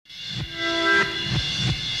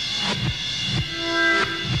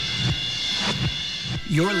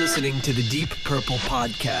You're listening to the Deep Purple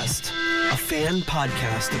Podcast, a fan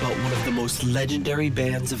podcast about one of the most legendary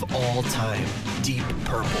bands of all time, Deep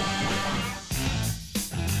Purple.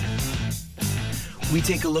 We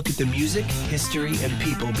take a look at the music, history, and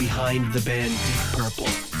people behind the band Deep Purple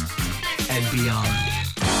and beyond.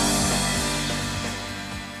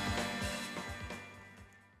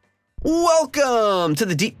 Welcome to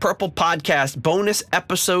the Deep Purple Podcast, bonus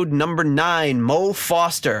episode number 9, Mo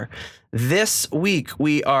Foster. This week,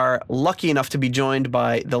 we are lucky enough to be joined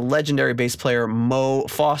by the legendary bass player, Mo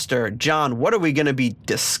Foster. John, what are we going to be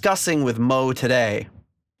discussing with Mo today?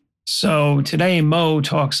 So today, Mo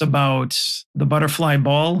talks about the Butterfly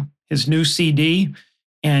Ball, his new CD,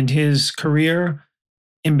 and his career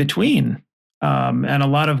in between, and a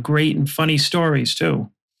lot of great and funny stories, too,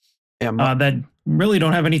 that really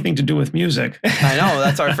don't have anything to do with music. I know,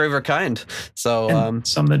 that's our favorite kind. So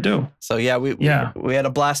some that do. So yeah, we had a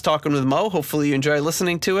blast talking with Mo. Hopefully you enjoy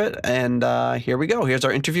listening to it. And here we go. Here's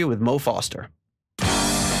our interview with Mo Foster.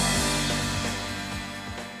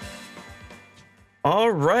 All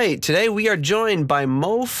right. Today we are joined by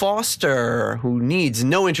Mo Foster, who needs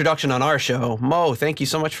no introduction on our show. Mo, thank you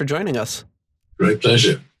so much for joining us. Great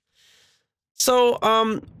pleasure.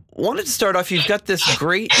 So, wanted to start off, you've got this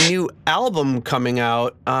great new album coming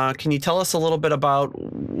out. Can you tell us a little bit about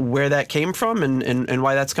where that came from and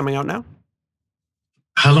why that's coming out now?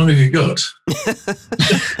 How long have you got?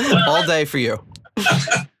 All day for you.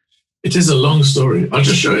 It is a long story. I'll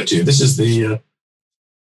just show it to you. This is the...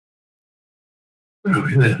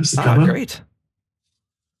 there's the cover. Great.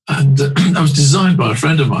 And that was designed by a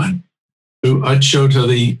friend of mine who I'd showed her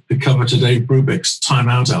the cover to Dave Brubeck's Time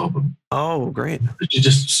Out album. Oh, great. She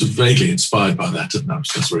just sort of vaguely inspired by that, and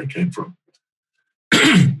that's where it came from.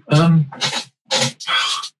 I'll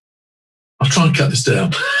try and cut this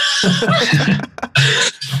down.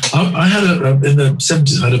 I had in the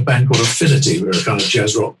 70s, I had a band called Affinity. We were a kind of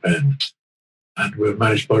jazz rock band, and we were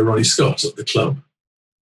managed by Ronnie Scott at the club.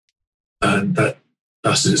 And that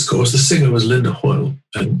lasted its course. The singer was Linda Hoyle,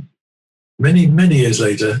 and many, many years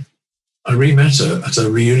later, I re-met her at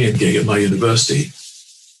a reunion gig at my university.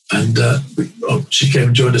 And she came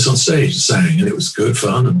and joined us on stage and sang, and it was good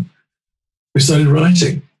fun. And we started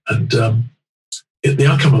writing. And the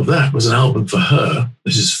outcome of that was an album for her.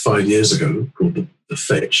 This is 5 years ago, called The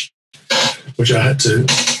Fetch, which I had to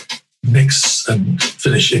mix and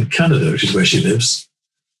finish in Canada, which is where she lives,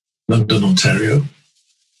 London, Ontario.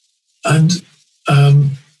 And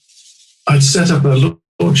I'd set up a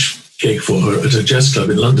launch gig for her at a jazz club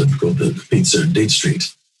in London called the Pizza in Dean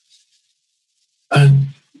Street. And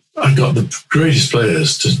I got the greatest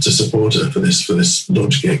players to support her for this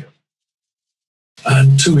launch gig.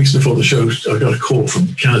 And 2 weeks before the show, I got a call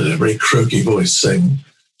from Canada, a very croaky voice saying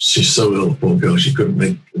she's so ill, poor girl, she couldn't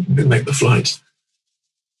make the flight.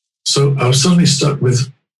 So I was suddenly stuck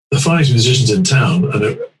with the finest musicians in town and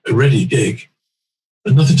a ready gig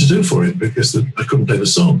and nothing to do for it because I couldn't play the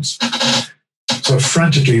songs. So I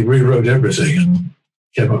frantically rewrote everything and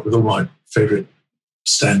came up with all my favorite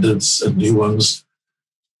standards and new ones,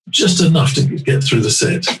 just enough to get through the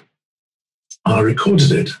set. I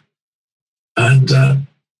recorded it, and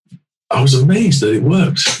I was amazed that it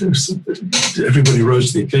worked. Everybody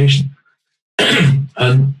rose to the occasion.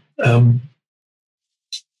 And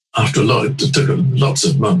after it took lots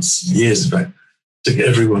of months, years in fact, to get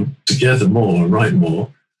everyone together more, write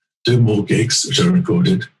more, do more gigs, which I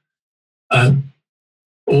recorded, and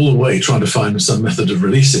all the way trying to find some method of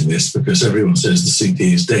releasing this because everyone says the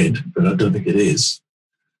CD is dead, but I don't think it is.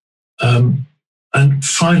 And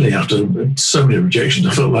finally, after so many rejections,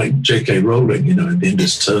 I felt like J.K. Rowling, in the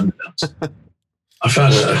Indus turned out. I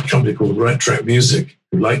found a company called Right Track Music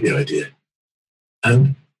who liked the idea.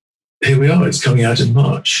 And here we are, it's coming out in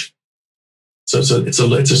March. So it's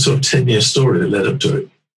a sort of 10-year story that led up to it.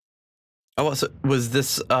 Oh, so was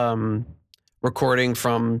this recording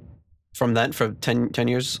from 10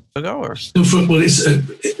 years ago? Or? Well, it's at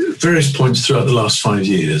various points throughout the last 5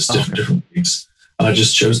 years, different weeks. I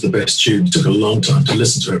just chose the best tune. It took a long time to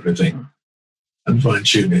listen to everything and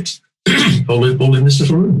fine-tune it. all in this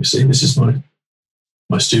little room, you see. This is my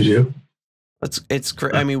studio. It's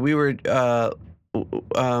great. I mean, we were...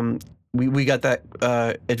 We got that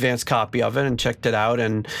advanced copy of it and checked it out,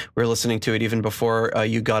 and we were listening to it even before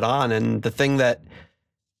you got on. And the thing that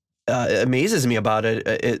amazes me about it,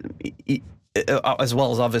 as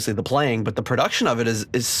well as obviously the playing, but the production of it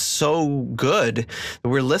is so good.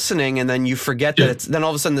 We're listening, and then you forget that then all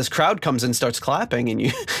of a sudden this crowd comes and starts clapping, and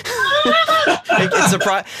you it's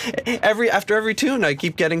surprise after every tune. I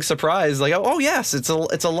keep getting surprised, like, oh yes, it's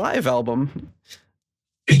a live album.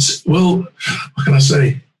 What can I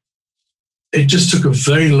say? it just took a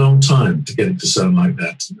very long time to get it to sound like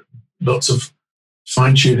that. Lots of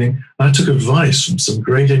fine tuning. I took advice from some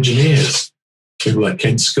great engineers, people like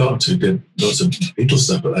Ken Scott, who did lots of Beatles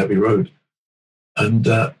stuff at Abbey Road. And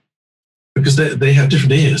because they have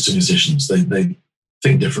different ears to musicians, they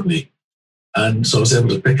think differently. And so I was able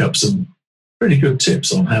to pick up some pretty good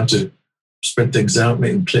tips on how to spread things out,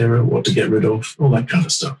 make them clearer, what to get rid of, all that kind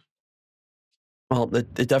of stuff. Well,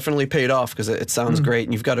 it definitely paid off because it sounds great,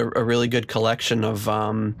 and you've got a really good collection of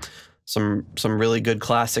some really good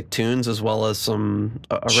classic tunes as well as some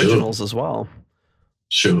originals as well.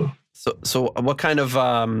 Sure. So what kind of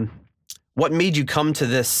what made you come to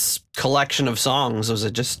this collection of songs? Was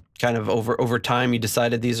it just kind of over time you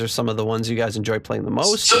decided these are some of the ones you guys enjoy playing the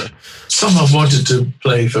most? Some I've wanted to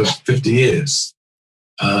play for 50 years,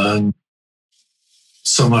 and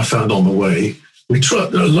some I found on the way. We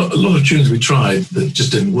tried a lot of tunes we tried that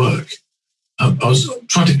just didn't work. I was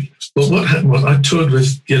trying to. Well, what happened was I toured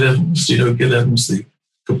with Gil Evans. Do you know Gil Evans, the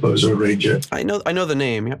composer arranger? I know the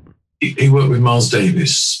name. Yep. He worked with Miles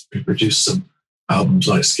Davis. He produced some albums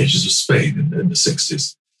like Sketches of Spain in the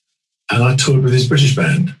 60s, and I toured with his British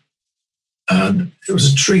band. And it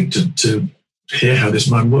was a treat to hear how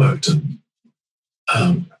this man worked and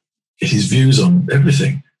get his views on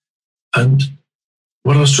everything. And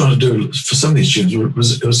what I was trying to do for some of these tunes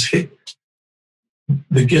was hit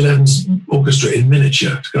the Gil Evans orchestra in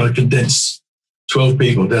miniature, to kind of condense 12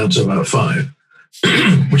 people down to about 5,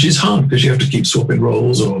 which is hard because you have to keep swapping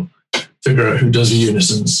roles or figure out who does the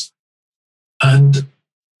unisons. And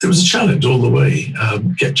it was a challenge all the way,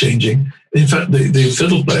 kept changing. In fact, the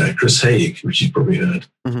fiddle player, Chris Haig, which you've probably heard,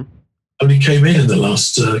 only came in the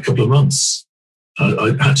last couple of months.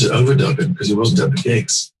 I had to overdub him because he wasn't at the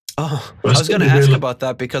gigs. Oh, I was going to ask about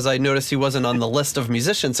that because I noticed he wasn't on the list of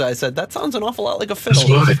musicians. So I said, that sounds an awful lot like a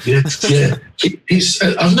fiddle. That's right, yeah.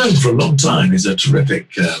 I've known him for a long time. He's a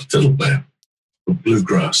terrific fiddle player,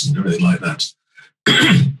 bluegrass and everything like that.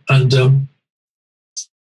 And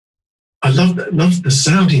I love the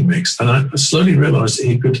sound he makes. And I slowly realized that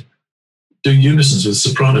he could do unisons with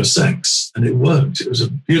soprano sax, and it worked. It was a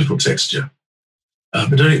beautiful texture.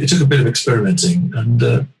 But it took a bit of experimenting, and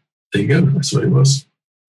there you go. That's what it was.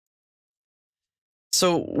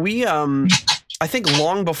 So we, I think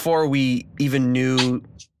long before we even knew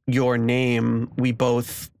your name, we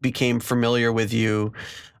both became familiar with you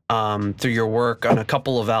through your work on a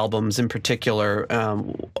couple of albums in particular,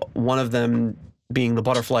 one of them being The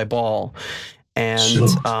Butterfly Ball.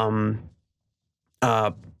 And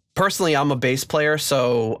personally, I'm a bass player,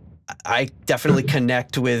 so I definitely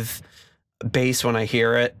connect with bass when I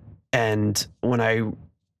hear it. And when I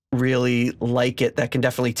really like it, that can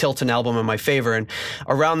definitely tilt an album in my favor. And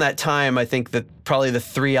around that time, I think that probably the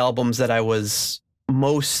 3 albums that I was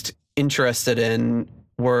most interested in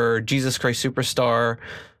were Jesus Christ Superstar,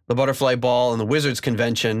 The Butterfly Ball, and The Wizards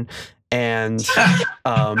Convention. And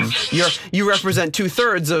you represent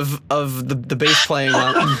 2/3 of the bass playing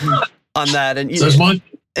on that. And so mine.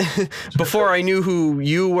 Before I knew who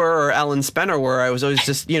you were or Alan Spencer were, I was always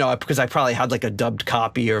just, because I probably had like a dubbed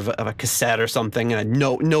copy of a cassette or something, and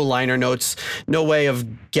no liner notes, no way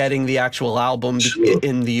of getting the actual album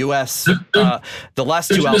in the US. The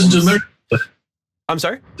last 2 albums. I'm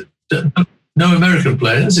sorry? No American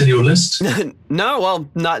players in your list? No, well,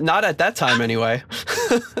 not at that time anyway.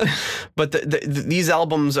 But these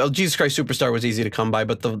albums, Jesus Christ Superstar was easy to come by,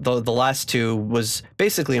 but the last 2 was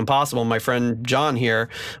basically impossible. My friend John here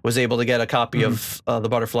was able to get a copy of The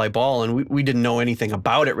Butterfly Ball, and we didn't know anything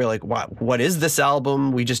about it. We're like, what is this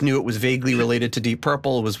album? We just knew it was vaguely related to Deep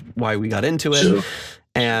Purple. It was why we got into it. Sure.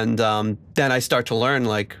 And then I start to learn,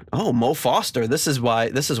 like, oh, Mo Foster. This is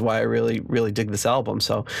why I really, really dig this album.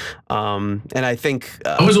 So, and I think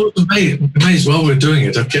I was amazed while we were doing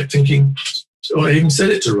it. I kept thinking, I even said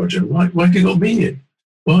it to Roger. Why have you got me in?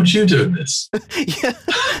 Why aren't you doing this? Yeah.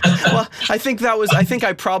 Well, I think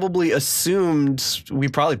I probably assumed, we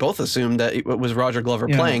probably both assumed that it was Roger Glover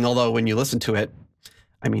playing. Although when you listen to it,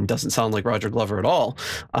 I mean, doesn't sound like Roger Glover at all.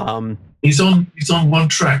 He's on one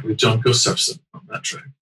track with John Gustafson on that track.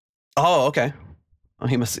 Oh, okay. Oh,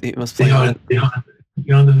 he must play behind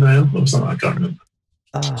the veil or something. I can't remember.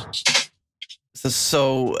 I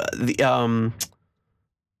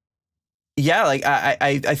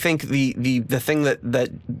think the thing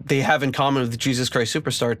that they have in common with Jesus Christ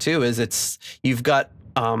Superstar too is you've got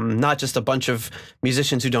not just a bunch of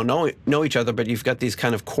musicians who don't know each other, but you've got these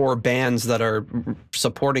kind of core bands that are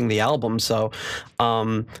supporting the album. So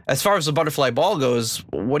as far as The Butterfly Ball goes,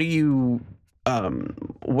 what do you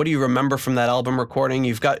remember from that album recording?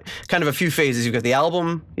 You've got kind of a few phases. You've got the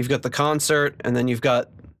album, you've got the concert, and then you've got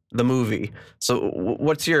the movie. So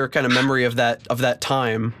what's your kind of memory of that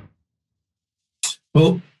time?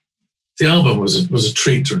 Well, the album was a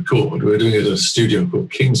treat to record. We were doing it at a studio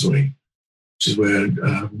called Kingsway, which is where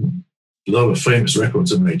a lot of famous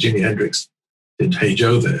records are made. Jimi Hendrix did Hey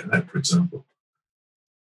Joe there, for example.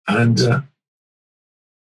 And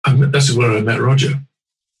that's where I met Roger.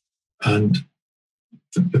 And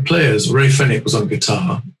the players, Ray Fenwick was on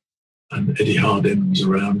guitar, and Eddie Hardin was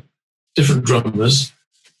around, different drummers.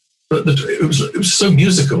 But it was so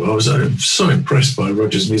musical. I was so impressed by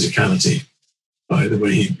Roger's musicality, by the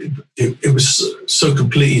way it was so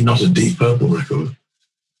completely not a Deep Purple record,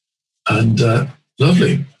 and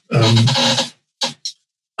lovely.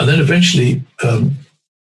 And then eventually,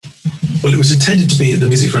 it was intended to be the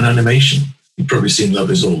music for an animation. You've probably seen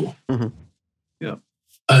Love Is All. Mm-hmm. Yeah.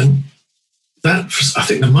 And that, I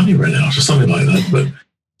think the money ran out or something like that. But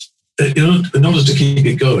in order to keep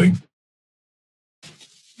it going,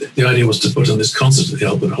 the idea was to put on this concert at the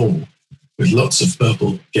Albert Hall with lots of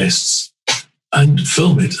Purple guests and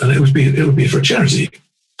film it, and it would be for a charity.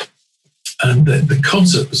 And the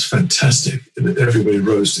concert was fantastic. Everybody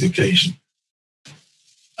rose to the occasion.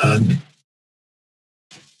 And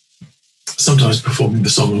sometimes performing the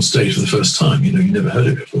song on stage for the first time, you never heard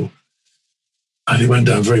it before. And it went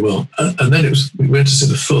down very well. And then we went to see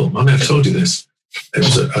the film. I mean, I've told you this. It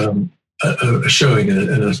was a showing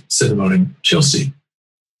in a cinema in Chelsea.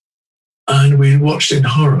 And we watched in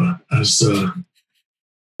horror as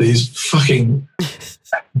these fucking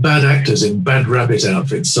bad actors in bad rabbit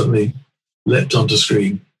outfits suddenly leapt onto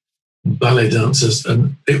screen, ballet dancers,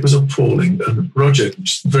 and it was appalling. And Roger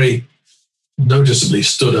very noticeably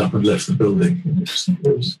stood up and left the building.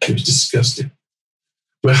 It was disgusting.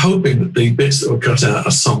 We're hoping that the bits that were cut out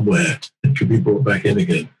are somewhere and could be brought back in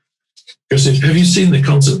again. Because have you seen the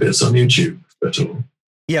concert bits on YouTube at all?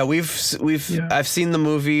 Yeah, I've seen the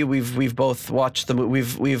movie. We've both watched the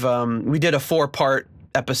movie. We did a 4-part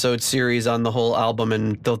episode series on the whole album,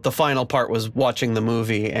 and the final part was watching the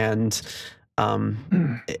movie. And when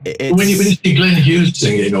you see Glenn Hughes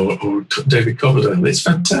singing or David Coverdale, it's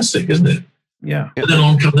fantastic, isn't it? Yeah. And then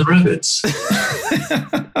on come the rabbits.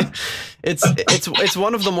 It's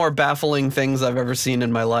one of the more baffling things I've ever seen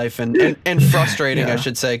in my life, and frustrating, I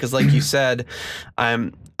should say, because like you said,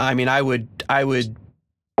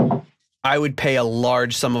 I would pay a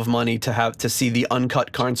large sum of money to see the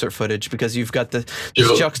uncut concert footage, because you've got this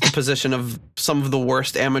juxtaposition of some of the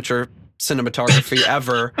worst amateur cinematography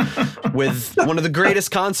ever with one of the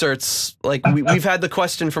greatest concerts. Like we've had the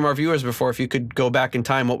question from our viewers before, if you could go back in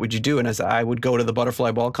time, what would you do? And I would go to the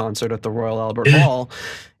Butterfly Ball concert at the Royal Albert Hall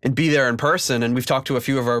and be there in person. And we've talked to a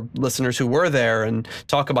few of our listeners who were there and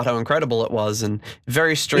talk about how incredible it was, and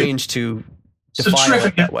very strange to define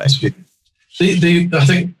it that way. I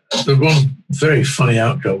think the one very funny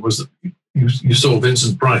outcome was that you saw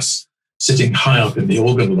Vincent Price sitting high up in the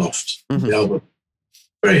organ loft of the album.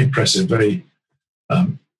 Very impressive, very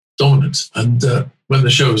dominant. And when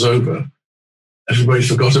the show was over, everybody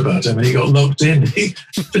forgot about him and he got locked in.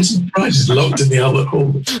 Vincent Price is locked in the Albert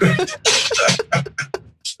Hall.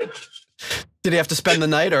 Did he have to spend the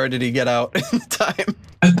night, or did he get out in time?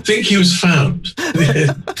 I think he was found.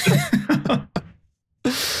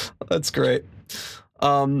 That's great.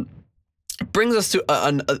 Brings us to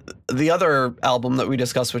the other album that we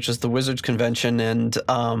discussed, which is the Wizards Convention.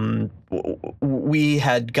 And we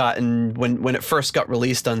had gotten, when it first got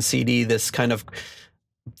released on CD, this kind of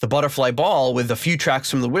the Butterfly Ball with a few tracks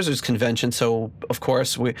from the Wizards Convention. So, of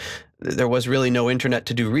course, there was really no internet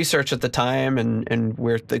to do research at the time. And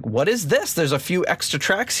we're like, what is this? There's a few extra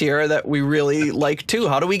tracks here that we really like, too.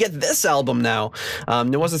 How do we get this album now?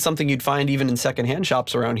 It wasn't something you'd find even in secondhand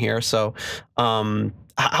shops around here. So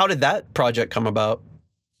how did that project come about?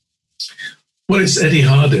 Well, it's Eddie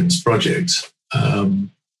Hardin's project.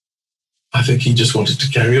 I think he just wanted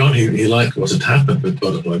to carry on. He liked what had happened with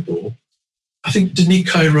Butterfly Ball. I think, didn't he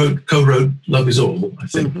co-wrote Love Is All, I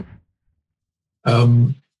think.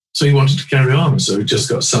 Mm-hmm. So he wanted to carry on. So he just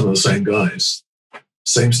got some of the same guys,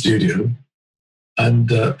 same studio,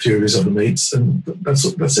 and a few of his other mates. And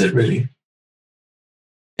that's it, really.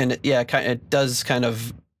 And it does kind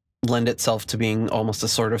of lend itself to being almost a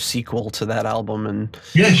sort of sequel to that album. And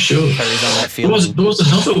yeah, sure. Carries on that feeling. There was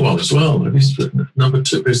another one as well. At least number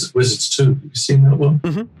 2, Wizards 2. Have you seen that one?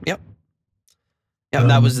 Mm-hmm. Yep. Yeah,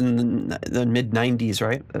 that was in the mid-90s,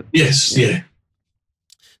 right? Yes, yeah.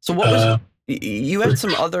 So what was... You had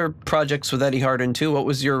some other projects with Eddie Hardin, too. What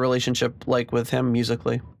was your relationship like with him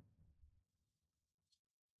musically?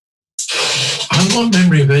 I have one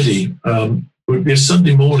memory of Eddie. It would be a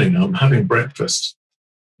Sunday morning. I'm having breakfast.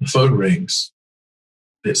 The phone rings.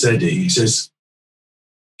 It's Eddie. He says,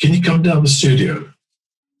 can you come down to the studio?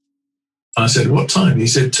 I said, what time? He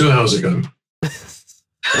said, 2 hours ago.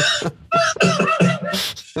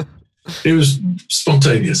 It was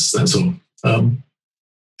spontaneous, that's all.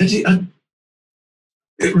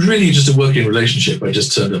 It was really just a working relationship. I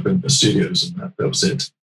just turned up in the studios and that was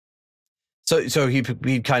it. So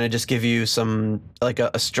he'd kind of just give you some, like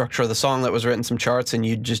a structure of the song that was written, some charts, and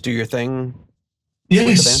you'd just do your thing?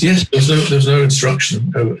 Yes. There's no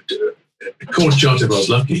instruction. Chord chart if I was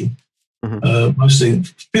lucky. Mm-hmm. Mostly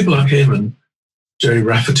people like him and Jerry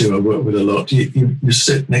Rafferty, who I work with a lot, you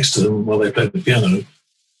sit next to them while they play the piano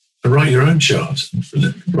and write your own chart,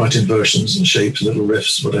 write inversions and shapes, little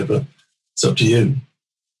riffs, whatever. It's up to you.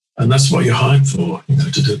 And that's what you're hired for,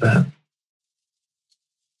 to do that.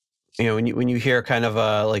 When you hear kind of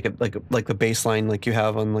like the bass line like you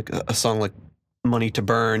have on like a song like Money to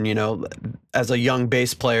Burn, as a young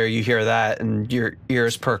bass player, you hear that and your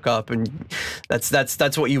ears perk up, and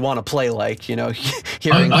that's what you want to play like, hearing.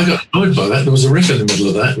 I got annoyed by that. There was a riff in the middle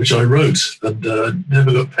of that which I wrote and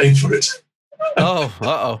never got paid for it.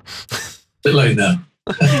 Oh. Bit late now.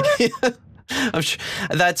 Yeah. I'm sure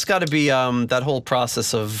that's got to be that whole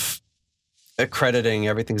process of accrediting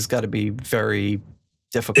everything's got to be very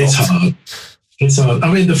difficult. It's hard.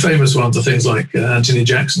 I mean, the famous ones are things like Anthony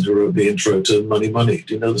Jackson, who wrote the intro to Money Money.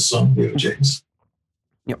 Do you know the song, the OJs?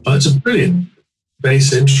 Yep. It's a brilliant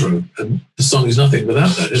bass intro, and the song is nothing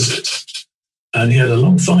without that, is it? And he had a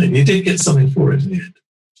long fight. He did get something for it in the end,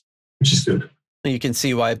 which is good. You can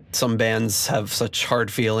see why some bands have such hard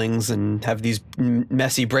feelings and have these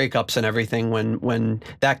messy breakups and everything when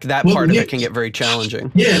that part of it can get very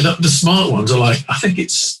challenging. Yeah, the smart ones are like, I think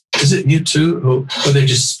is it U2? Or they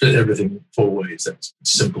just split everything 4 ways. That's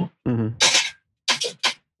simple. Mm-hmm.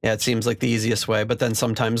 Yeah, it seems like the easiest way, but then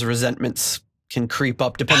sometimes resentments can creep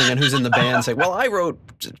up depending on who's in the band. Say, well, I wrote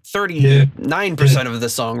 39% of the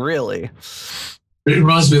song, really. It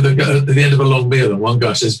reminds me of at the end of a long meal, and one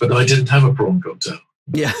guy says, but I didn't have a prawn cocktail.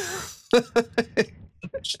 Yeah.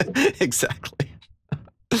 Exactly.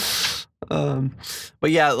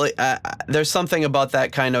 But yeah, like there's something about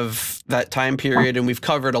that time period, and we've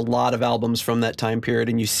covered a lot of albums from that time period,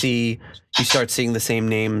 and you start seeing the same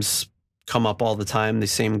names come up all the time, the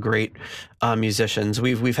same great musicians.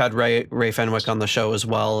 We've had Ray Fenwick on the show as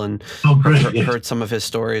well, and heard some of his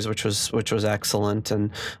stories, which was excellent.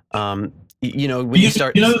 And when you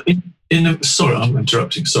start, sorry, I'm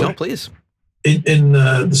interrupting. Sorry, no, please. In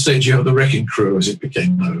the stage, you have the Wrecking Crew, as it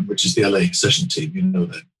became known, which is the LA session team. You know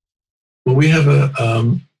that. Well,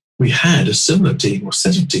 we had a similar team or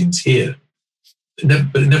set of teams here,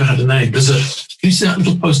 but it never had a name. Can you see that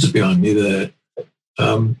little poster behind me there?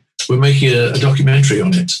 We're making a documentary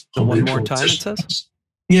on it. One More Time, it says?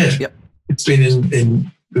 Yeah. Yep. It's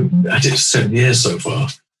been at it 7 years so far.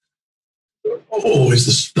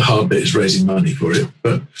 Always the hard bit is raising money for it.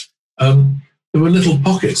 But there were little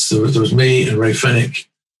pockets. There was me and Ray Fenwick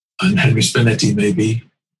and Henry Spinetti, maybe,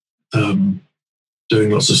 doing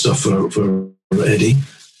lots of stuff for Eddie.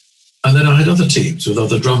 And then I had other teams with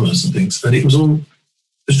other drummers and things. And it was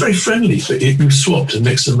very friendly. But we swapped and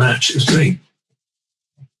mixed and matched. It was great.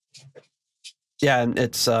 Yeah, and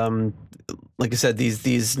it's like I said,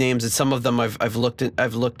 these names. And some of them I've looked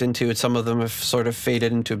into. And some of them have sort of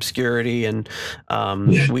faded into obscurity, and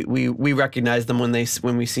we recognize them when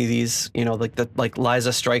we see these. Like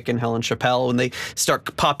Liza Strike and Helen Chappell, when they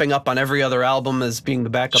start popping up on every other album as being the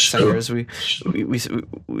backup singers. We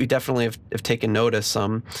definitely have taken notice.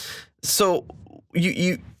 So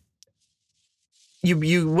you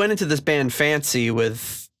went into this band Fancy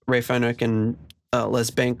with Ray Fenwick and Les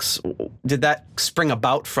Banks. Did that spring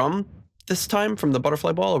about from this time, from the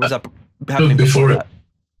Butterfly Ball, or was that happening before that?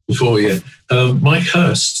 Before, yeah. Mike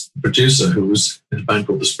Hurst, the producer, who was in a band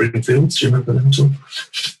called the Springfields, do you remember them at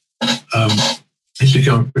all? He's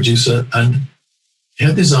become a producer, and he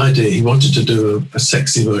had this idea. He wanted to do a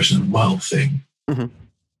sexy version of Wild Thing,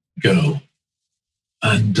 Girl.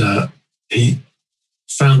 And he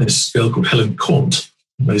found this girl called Helen Quant,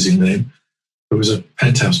 amazing name, who was a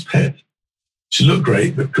Penthouse pet. She looked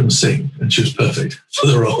great, but couldn't sing, and she was perfect for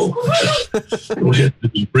the role. All she had to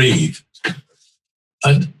do was breathe.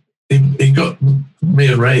 And he got me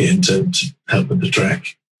and Ray in to help with the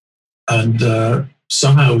track. And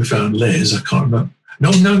somehow we found Les, I can't remember.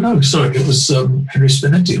 No, sorry, it was Henry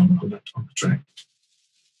Spinetti on the track.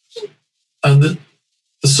 And the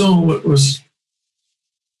song was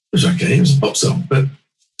okay, it was a pop song, but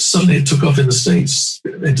suddenly it took off in the States,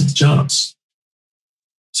 it entered the charts.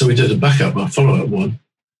 So we did a follow-up one,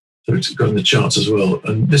 so it got in the charts as well.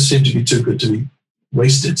 And this seemed to be too good to be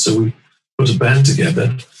wasted. So we put a band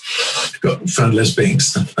together found Les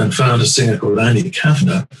Binks and found a singer called Andy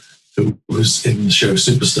Kavanagh, who was in the show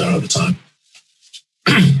Superstar at the time.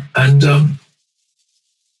 And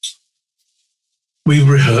we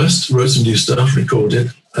rehearsed, wrote some new stuff,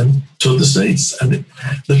 recorded, and toured the States. And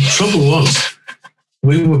the trouble was,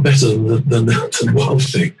 we were better than Wild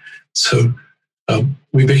Thing. So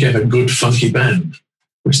we became a good, funky band,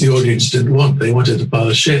 which the audience didn't want. They wanted a pile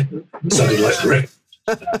of shit that sounded like the record.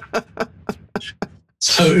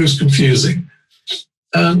 So it was confusing.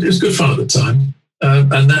 And it was good fun at the time.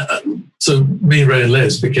 So me, Ray, and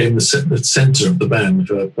Les became the center of the band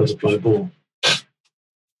for Butterfly Ball.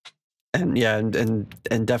 And yeah, and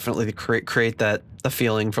definitely create the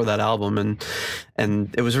feeling for that album,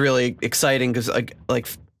 and it was really exciting because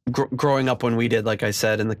growing up when we did, like I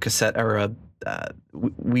said, in the cassette era,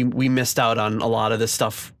 we missed out on a lot of this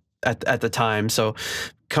stuff at the time. So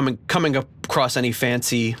coming across any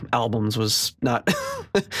fancy albums was not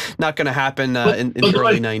not going to happen in the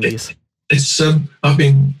early 90s.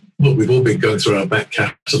 We've all been going through our back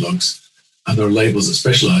catalogs, and there are labels that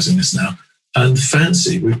specialize in this now. And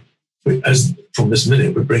fancy, as from this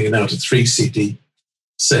minute, we're bringing out a 3 CD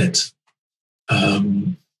set,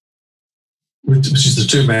 which is the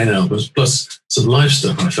 2 main albums, plus some live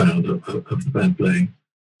stuff I found of the band playing,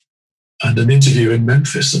 and an interview in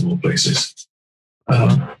Memphis, of all places.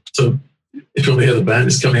 So if you want to hear the band,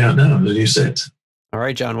 it's coming out now, the new set. All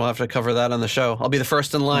right, John, we'll have to cover that on the show. I'll be the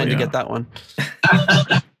first in line to get that one.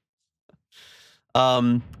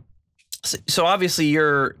 So obviously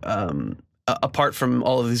you're, apart from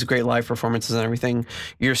all of these great live performances and everything,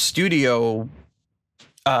 your studio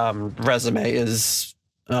resume is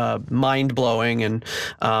mind-blowing. And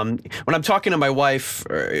when I'm talking to my wife,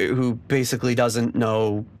 who basically doesn't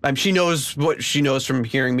know, she knows what she knows from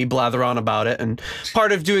hearing me blather on about it, and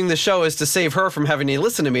part of doing the show is to save her from having to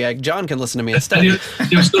listen to me. John can listen to me instead.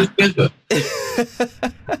 You're still together.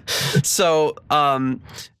 So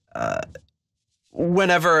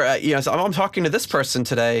whenever so I'm talking to this person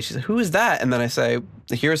today, she said, "Who is that?" And then I say,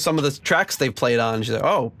 "Here's some of the tracks they've played on." She said,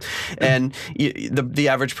 "Oh," and the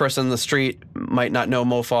average person in the street might not know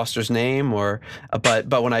Mo Foster's name,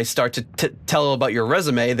 but when I start to tell about your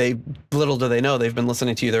resume, little do they know they've been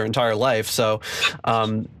listening to you their entire life. So,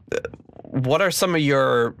 what are some of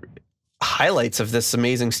your highlights of this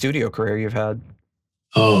amazing studio career you've had?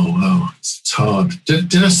 Oh, it's hard.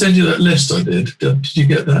 Did I send you that list? I did. Did you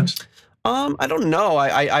get that? I don't know.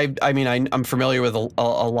 I mean, I'm familiar with a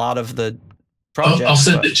lot of the projects. I'll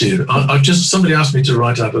send it to you. Somebody asked me to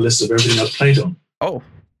write out a list of everything I've played on. Oh.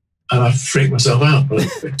 And I freaked myself out. But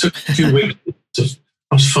it took a few weeks.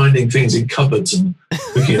 I was finding things in cupboards and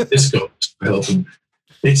looking at discogs for help. And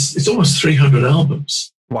it's almost 300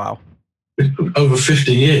 albums. Wow. Over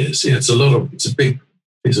 50 years. It's a big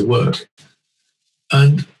piece of work.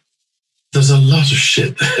 And there's a lot of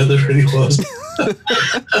shit there really was.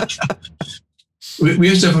 we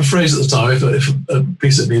used to have a phrase at the time, if a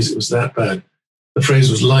piece of music was that bad, the phrase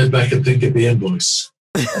was lie back and think of the invoice.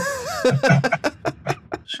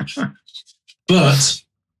 But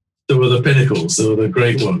there were the pinnacles, there were the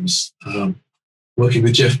great ones. Working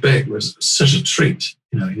with Jeff Beck was such a treat.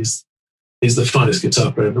 He's the finest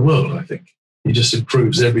guitar player in the world, I think. He just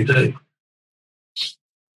improves every day.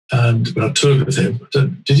 And when I toured with him,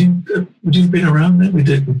 would you have been around then? We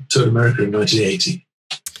toured America in 1980.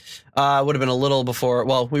 Would have been a little before.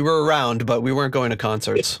 Well, we were around, but we weren't going to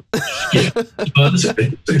concerts. Yeah. That's a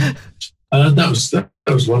big thing. That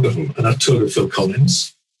was wonderful. And I toured with Phil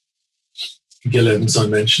Collins, Gil Evans, I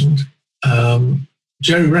mentioned.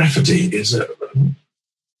 Jerry Rafferty is a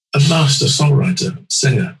master songwriter,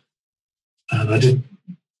 singer. And I did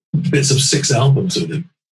bits of 6 albums with him.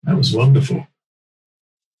 That was wonderful.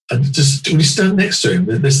 And just when you stand next to him,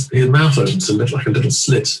 his mouth opens like a little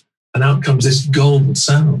slit, and out comes this golden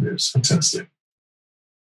sound. It was fantastic.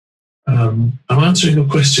 I'm answering your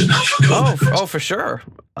question. Oh, for sure.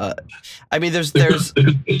 I mean, there's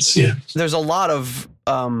a lot of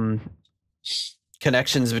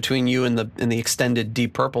connections between you and the extended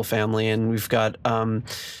Deep Purple family, and we've got in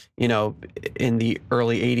the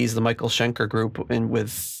early 80s, the Michael Schenker group,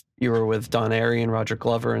 you were with Don Airey and Roger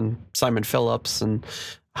Glover and Simon Phillips, and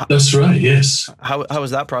that's right. Yes. How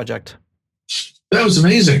was that project? That was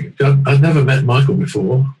amazing. I'd never met Michael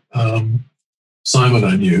before. Simon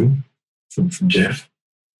I knew from Jeff,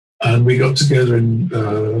 and we got together in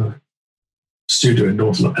studio in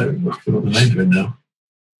North London. I forgot the name of it now.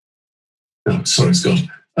 No, sorry, it's gone.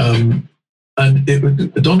 And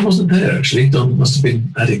Don wasn't there, actually. Don must have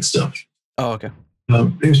been adding stuff. Oh, okay.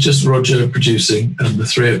 It was just Roger producing and the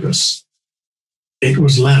 3 of us. It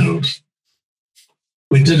was loud.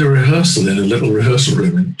 we did a rehearsal in a little rehearsal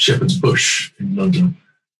room in Shepherd's Bush in London.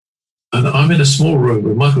 And I'm in a small room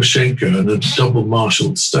with Michael Schenker and a double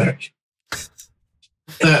Marshall stack.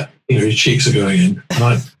 That, your cheeks are going in.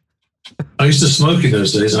 And I used to smoke in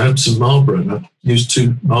those days. I had some Marlboro, and I used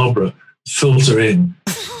 2 Marlboro filter in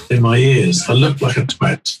my ears. I looked like a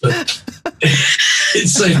twat, but it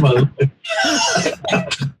saved my life.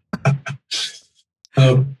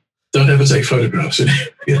 Don't ever take photographs.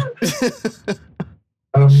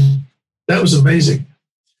 That was amazing.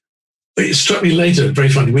 But it struck me later, very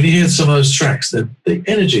funny, when you hear some of those tracks, the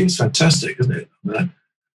energy is fantastic, isn't it? That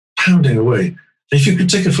pounding away. And if you could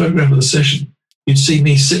take a photograph of the session, you'd see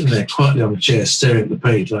me sitting there quietly on a chair, staring at the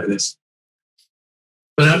page like this.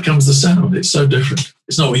 But out comes the sound. It's so different.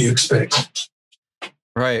 It's not what you expect.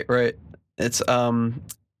 Right. It's and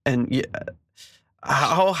yeah,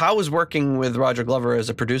 how was working with Roger Glover as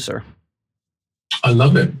a producer? I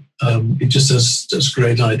love him. He just has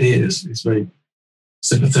great ideas. He's very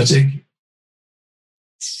sympathetic,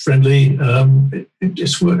 friendly. It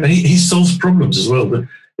just worked. And he solves problems as well. But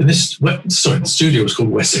in the studio was called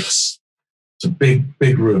Wessex. It's a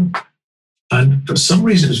big room. And for some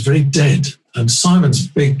reason, it was very dead. And Simon's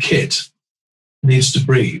big kit needs to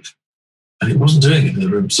breathe. And it wasn't doing it in the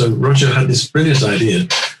room. So Roger had this brilliant idea of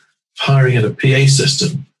hiring in a PA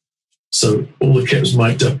system. So all the kit was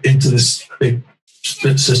mic'd up into this big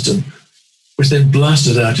split system, which then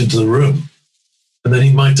blasted out into the room. And then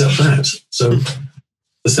he mic'd up that. So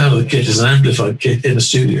the sound of the kit is an amplified kit in a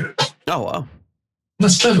studio. Oh, wow.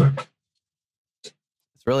 That's clever.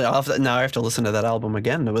 It's really, now I have to listen to that album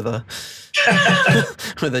again with a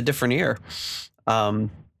with a different ear. So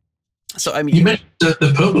I mean, you mentioned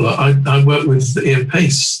the Purple. I worked with Ian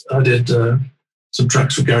Pace. I did some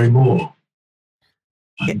tracks for Gary Moore,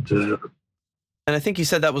 and I think you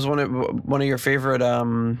said that was one of your favorite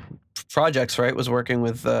projects, right? Was working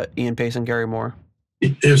with Ian Pace and Gary Moore.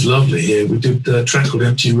 It was lovely. Yeah, we did a track called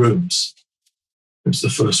 "Empty Rooms." It was the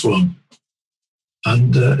first one,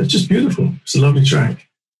 and it's just beautiful. It's a lovely track.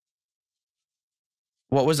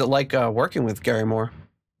 What was it like working with Gary Moore?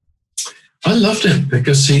 I loved him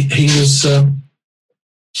because he was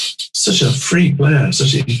such a free player.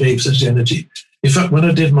 He gave such energy. In fact, when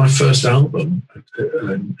I did my first album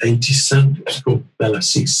in '87, it was called Bella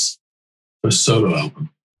Cis, first solo album.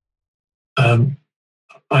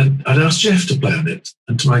 I'd asked Jeff to play on it,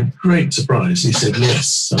 and to my great surprise, he said yes.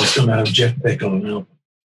 So I was going to have Jeff Beck on an album.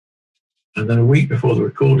 And then a week before the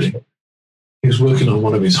recording, he was working on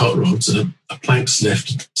one of his hot rods, and a plank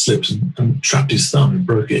slipped and trapped his thumb and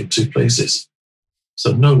broke it in 2 places.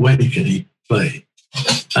 So no way can he play.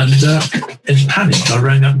 And in panic, I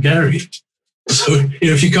rang up Gary. So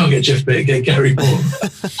if you can't get Jeff Beck, get Gary Moore.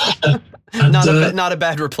 Not a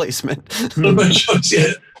bad replacement. Not a bad choice,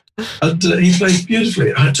 yeah. And he played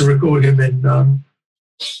beautifully. I had to record him in.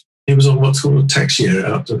 He was on what's called a tax year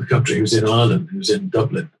out of the country. He was in Ireland. He was in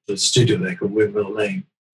Dublin. There's a studio there called Windmill Lane.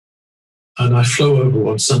 And I flew over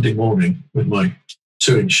one Sunday morning with my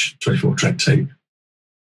 2-inch 24-track tape.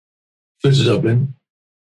 Flew to Dublin,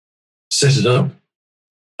 set it up,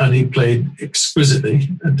 and he played exquisitely.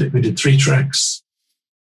 And we did 3 tracks,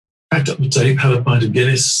 packed up the tape, had a pint of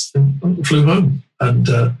Guinness, and flew home. And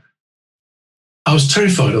I was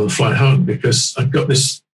terrified on the flight home because I'd got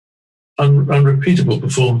this unrepeatable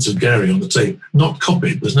performance of Gary on the tape, not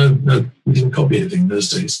copied. There's no, we didn't copy anything in those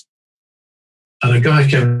days. And a guy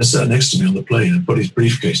came and sat next to me on the plane and put his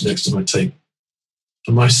briefcase next to my tape.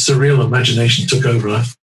 And my surreal imagination took over. I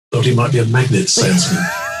thought he might be a magnet salesman.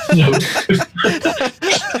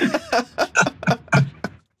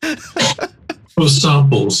 Full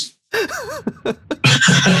samples. But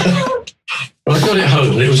I got it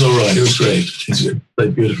home and it was all right. It was great. He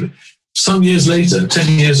played beautifully. Some years later,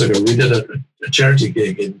 10 years ago, we did a charity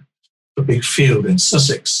gig in a big field in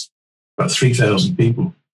Sussex, about 3,000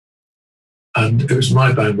 people. And it was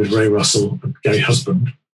my band with Ray Russell and Gary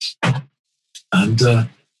Husband. And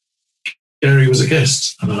Gary was a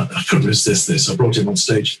guest. And I couldn't resist this. I brought him on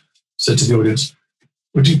stage, said to the audience,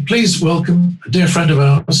 would you please welcome a dear friend of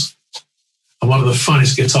ours and one of the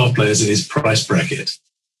finest guitar players in his price bracket.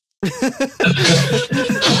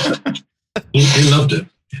 he loved it.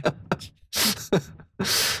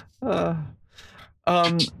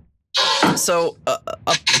 So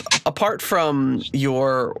apart from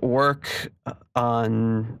your work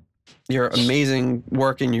on your amazing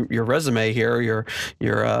work in your resume here, your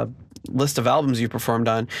list of albums you performed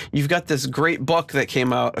on, you've got this great book that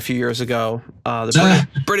came out a few years ago, the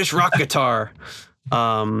British Rock Guitar.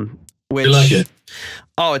 Which, you like it?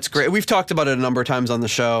 Oh, it's great. We've talked about it a number of times on the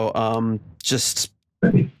show. Just I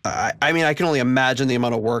mean, I can only imagine the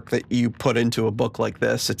amount of work that you put into a book like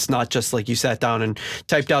this. It's not just like you sat down and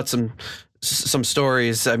typed out some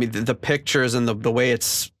stories. I mean, the pictures and the way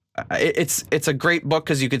it's a great book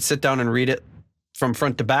because you could sit down and read it from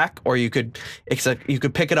front to back, or you could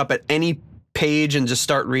pick it up at any page and just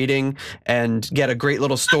start reading and get a great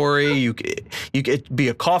little story. You could be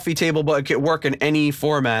a coffee table book. It could work in any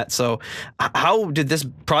format. So how did this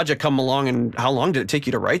project come along, and how long did it take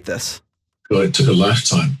you to write this? Well, it took a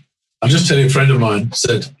lifetime. I'll just tell you, a friend of mine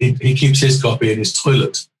said he keeps his copy in his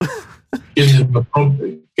toilet. Gave him a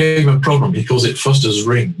problem. He calls it Foster's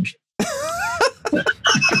Ring.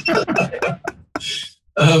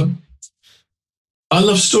 I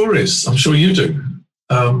love stories. I'm sure you do.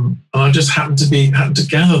 And I just happened to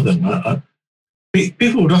gather them.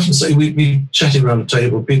 People would often say, we chatting around a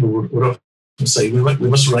table, people would often say, we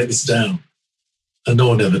must write this down. And no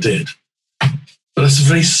one ever did. But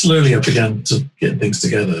very slowly I began to get things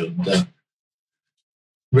together and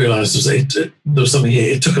realized there was something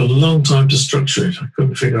here. It took a long time to structure it. I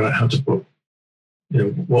couldn't figure out how to put,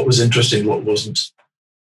 what was interesting, what wasn't.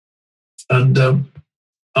 And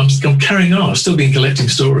I'm carrying on. I've still been collecting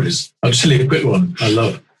stories. I'll tell you a quick one I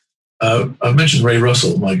love. I've mentioned Ray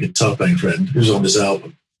Russell, my guitar playing friend, who's on this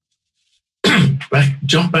album.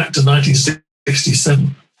 Jump back to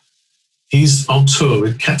 1967. He's on tour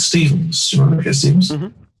with Cat Stevens. Do you remember Cat Stevens?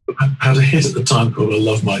 Mm-hmm. Had a hit at the time called I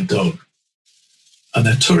Love My Dog. And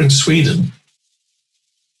they're touring Sweden.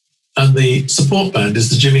 And the support band is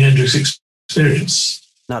the Jimi Hendrix Experience.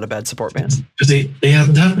 Not a bad support band. Because they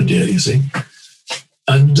hadn't happened yet, you see.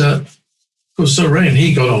 And of course, so Ray and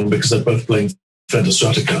he got on because they're both playing Fender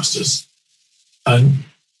Stratocasters. And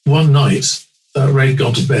one night, Ray had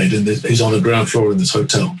gone to bed and he's on the ground floor in this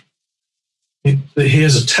hotel. He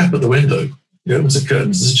hears a tap at the window. He opens the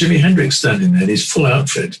curtains. There's Jimi Hendrix standing there in his full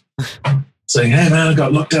outfit, saying, "Hey man, I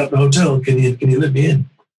got locked out of the hotel. Can you let me in?"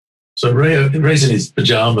 So Ray's in his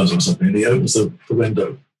pajamas or something, and he opens the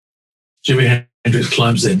window. Jimi Hendrix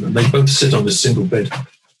climbs in, and they both sit on this single bed.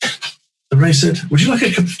 And Ray said, "Would you like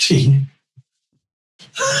a cup of tea?"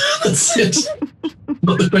 That's it.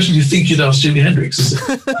 Not the question you think you'd ask Jimi Hendrix, is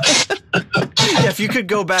it? Yeah, if you could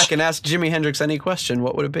go back and ask Jimi Hendrix any question,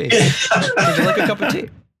 what would it be? Would you like a cup of tea?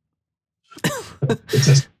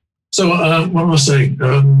 So, what am I saying?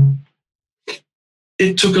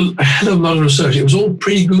 It took a hell of a lot of research. It was all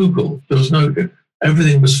pre-Google. There was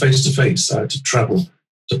everything was face-to-face. I had to travel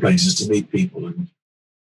to places to meet people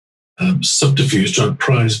and subterfuge, trying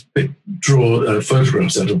to draw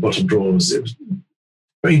photographs out of bottom drawers. It was a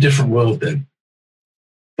very different world then.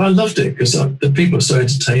 But I loved it because the people are so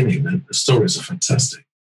entertaining. The stories are fantastic.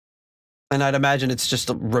 And I'd imagine it's just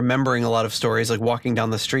remembering a lot of stories, like walking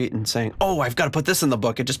down the street and saying, "Oh, I've got to put this in the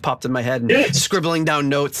book." It just popped in my head, and scribbling down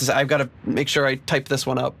notes. I've got to make sure I type this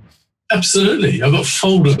one up. Absolutely. I've got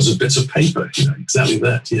folders of bits of paper, exactly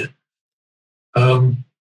that, yeah.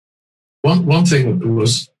 One thing that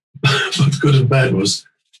was both good and bad was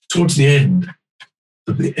towards the end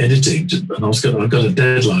of the editing, and I've got a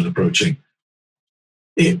deadline approaching.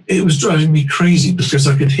 It was driving me crazy because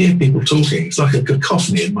I could hear people talking. It's like a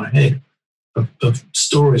cacophony in my head of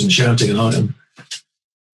stories and shouting. And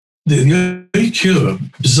the only cure,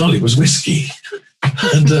 bizarrely, was whiskey.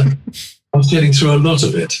 And I was getting through a lot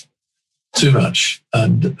of it, too much.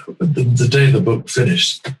 And the day the book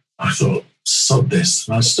finished, I thought, sod this.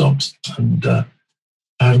 And I stopped. And I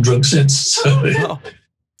haven't drunk since. So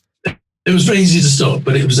it was very easy to stop,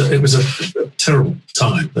 but it was a terrible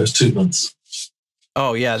time, those 2 months.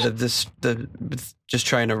 Oh yeah, just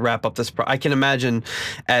trying to wrap up this. I can imagine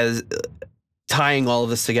as tying all of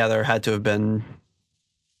this together had to have been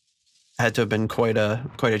quite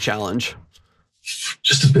a challenge.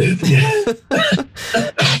 Just a bit, yeah.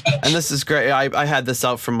 And this is great. I had this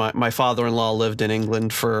out from my father-in-law lived in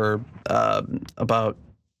England for about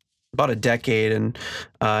a decade, and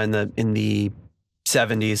in the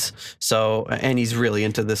 70s. So, and he's really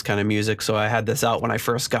into this kind of music. So I had this out when I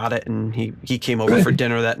first got it, and he came over for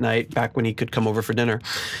dinner that night, back when he could come over for dinner.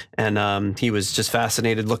 And he was just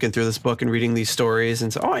fascinated looking through this book and reading these stories,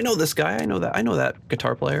 and said, "Oh, I know this guy. I know that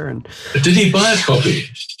guitar player." And did he buy a copy?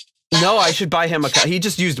 No, I should buy him a copy. He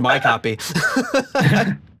just used my copy.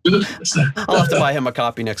 I'll have to buy him a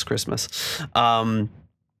copy next Christmas.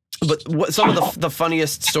 But some of the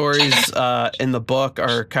funniest stories in the book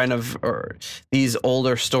are these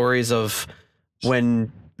older stories of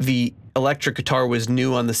when the electric guitar was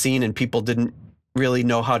new on the scene and people didn't really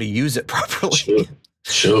know how to use it properly.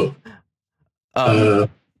 Sure. Well,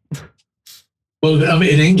 I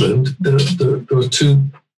mean, in England, there were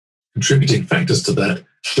two contributing factors to that.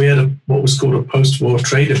 We had what was called a post-war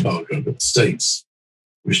trade embargo with the States.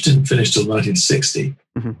 which didn't finish till 1960.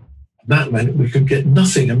 Mm-hmm. That meant we could get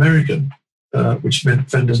nothing American, which meant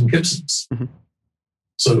Fenders and Gibsons. Mm-hmm.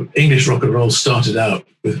 So English rock and roll started out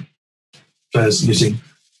with players using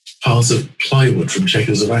piles of plywood from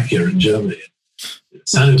Czechoslovakia and Germany. It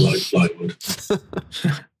sounded like plywood.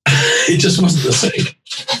 It just wasn't the same.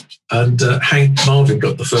 And Hank Marvin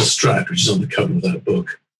got the first Strat, which is on the cover of that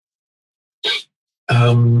book.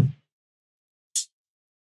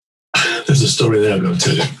 There's a story there I've got to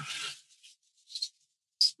tell you.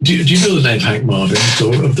 Do you know the name Hank Marvin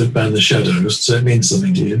of the band The Shadows? So it means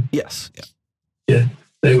something to you? Yes. Yeah. Yeah.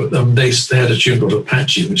 They had a tune called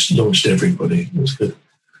Apache, which launched everybody. It was good.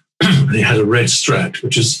 And he had a red Strat,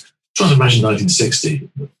 which is, trying to imagine 1960,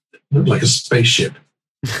 it looked like a spaceship.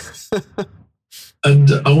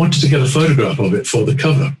 And I wanted to get a photograph of it for the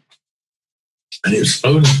cover. And it was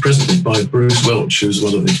owned presently by Bruce Welch, who's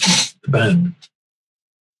one of the band.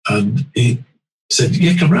 And he said,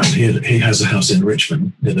 yeah, come round. He has a house in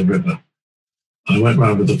Richmond near the river. And I went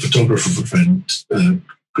round with a photographer friend,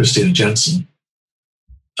 Christina Jansen,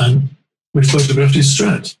 and we photographed his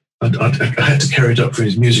Strat. And I had to carry it up from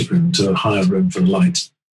his music room to a higher room for light.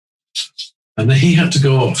 And then he had to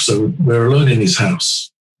go off, so we're alone in his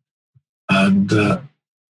house. And so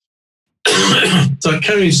I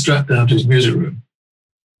carry his Strat down to his music room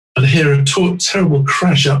and hear a terrible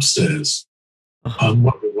crash upstairs. I'm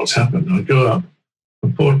wondering what's happened. I go up,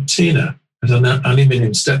 and poor Tina had an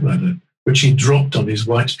aluminium stepladder, which he dropped on his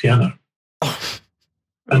white piano.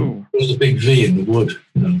 And there was a big V in the wood,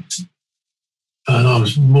 you know. And I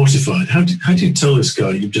was mortified. How do you tell this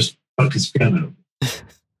guy you've just fucked his piano?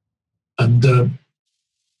 And it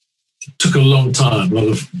took a long time, a lot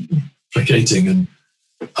of placating, and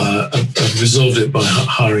I resolved it by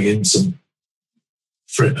hiring in some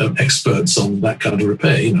experts on that kind of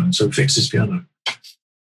repair, you know, so fixed his piano.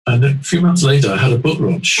 And a few months later, I had a book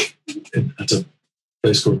launch at a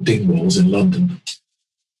place called Dingwalls in London.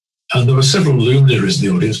 And there were several luminaries in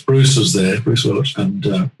the audience. Bruce was there, Bruce Welch, and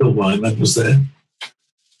Bill Wyman was there.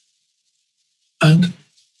 And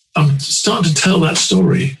I'm starting to tell that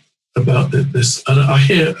story about this, and I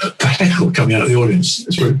hear a heckle coming out of the audience.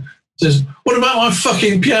 It says, "What about my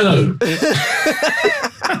fucking piano?"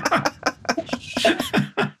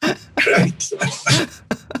 Great.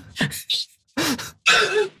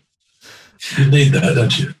 You need that,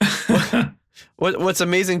 don't you? What's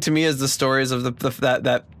amazing to me is the stories of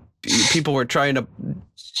that people were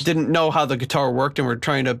didn't know how the guitar worked and were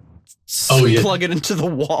trying to plug it into the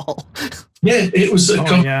wall. Yeah, it was a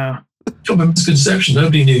common misconception.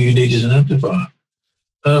 Nobody knew you needed an amplifier.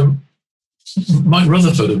 Mike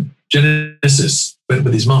Rutherford of Genesis went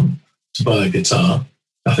with his mum to buy a guitar.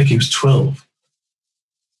 I think he was 12.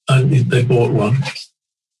 And they bought one.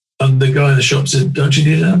 And the guy in the shop said, "Don't you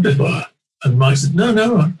need an amplifier?" And Mike said,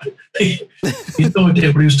 No. He had no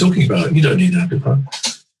idea what he was talking about. You don't need an amplifier.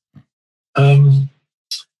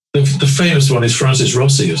 The famous one is Francis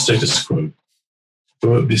Rossi of Status Quo.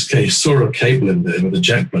 For this case, saw a cable in there with a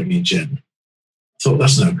jack plug in gen. Thought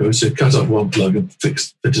that's no good, so cut off one plug and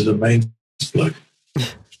fitted a mains plug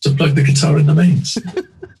to plug the guitar in the mains.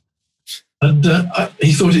 And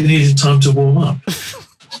he thought it needed time to warm up.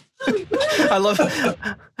 I love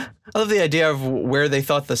the idea of where they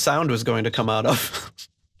thought the sound was going to come out of.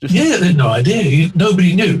 Yeah, they had no idea.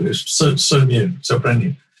 Nobody knew. It was so new, so brand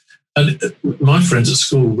new. And my friends at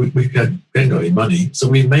school, we hadn't got any money, so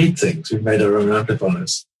we made things. We made our own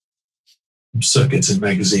amplifiers, circuits and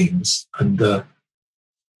magazines. And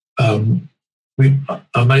I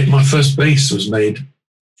made my first bass was made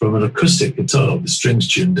from an acoustic guitar with the strings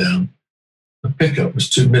tuned down. The pickup was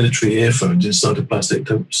 2 military earphones inside a plastic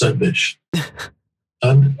soap dish.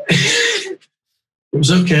 And it was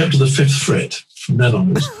okay up to the 5th fret. From then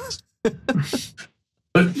onwards.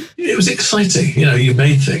 But it was exciting. You know, you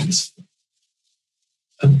made things.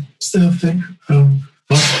 And still I think, one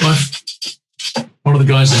of the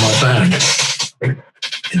guys in my band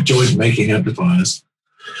enjoyed making amplifiers,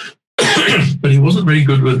 but he wasn't very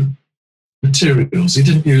good with materials. He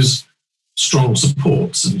didn't use strong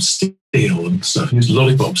supports and steel and stuff. He used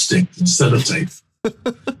lollipop sticks and sellotape.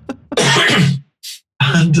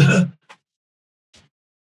 And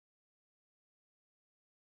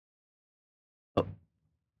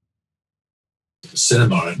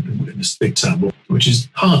cinema in this big town, which is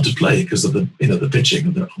hard to play because of the pitching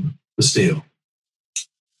of the steel.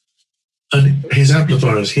 And his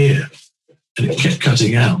amplifier is here, and it kept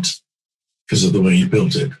cutting out because of the way he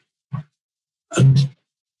built it. And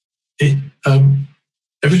it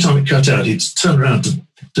every time it cut out, he'd turn around to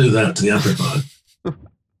do that to the amplifier,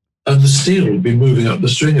 and the steel would be moving up the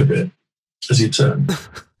string a bit as he turned.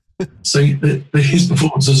 So his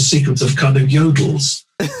performance was a sequence of kind of yodels.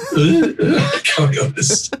 Can't go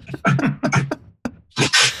this.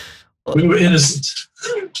 We were innocent.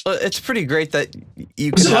 Well, it's pretty great that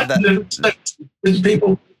you can have that.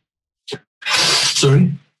 People.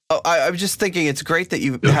 Sorry. Oh, I was just thinking it's great that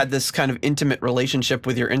you had this kind of intimate relationship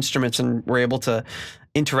with your instruments and were able to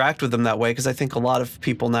interact with them that way. Because I think a lot of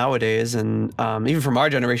people nowadays, and even from our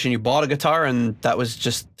generation, you bought a guitar and that was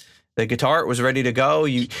just the guitar. It was ready to go.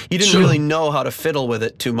 You didn't really know how to fiddle with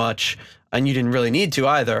it too much, and you didn't really need to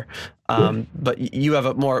either. But you have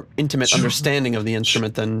a more intimate understanding of the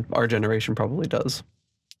instrument than our generation probably does.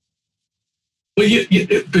 Well,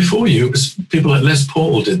 before you, it was people like Les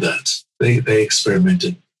Paul did that. They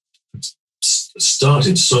experimented.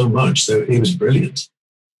 Started so much that he was brilliant.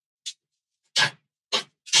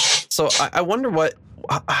 So I wonder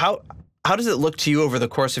how does it look to you over the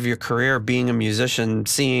course of your career being a musician,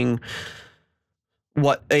 seeing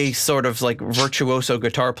what a sort of like virtuoso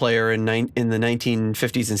guitar player in the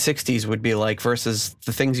 1950s and 60s would be like versus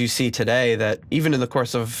the things you see today that even in the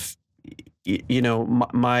course of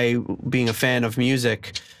my being a fan of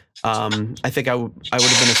music, I think I would have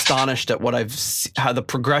been astonished at how the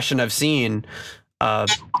progression I've seen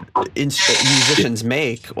musicians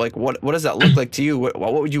make. Like, what does that look like to you?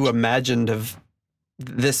 What would you imagine of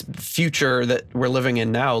this future that we're living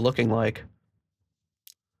in now looking like?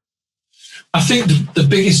 I think the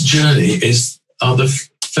biggest journey are the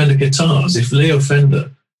Fender guitars. If Leo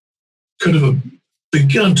Fender could have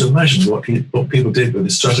begun to imagine what people did with the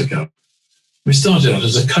Stratocaster, we started out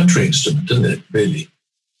as a country instrument, didn't it? Really.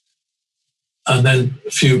 And then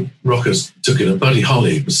a few rockers took it, and Buddy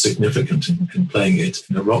Holly was significant in playing it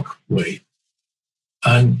in a rock way.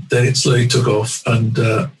 And then it slowly took off, and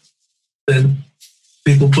then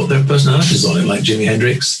people put their personalities on it, like Jimi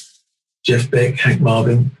Hendrix, Jeff Beck, Hank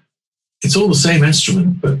Marvin. It's all the same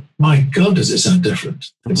instrument, but my God, does it sound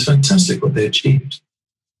different. It's fantastic what they achieved.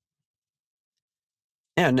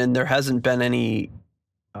 And then there hasn't been any,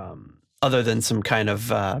 other than some kind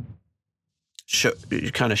of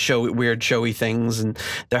weird showy things, and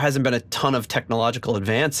there hasn't been a ton of technological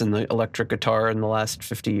advance in the electric guitar in the last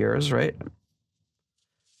 50 years, right?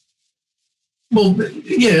 Well,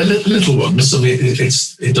 yeah, little ones. I mean,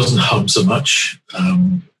 it doesn't hum so much.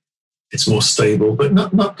 It's more stable, but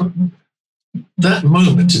not that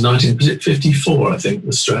moment in 1954. I think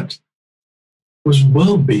the Strat was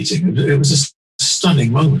world beating. It was a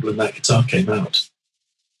stunning moment when that guitar came out.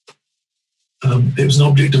 It was an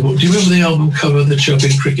object of. Do you remember the album cover, The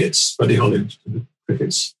Chirping Crickets, Buddy Holly, the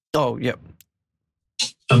Crickets? Oh, yep.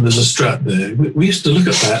 And there's a Strat there. We used to look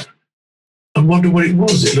at that and wonder what it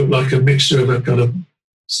was. It looked like a mixture of a kind of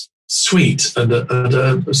suite and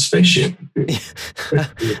a spaceship.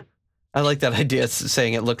 I like that idea,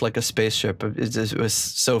 saying it looked like a spaceship. It was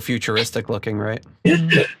so futuristic looking, right?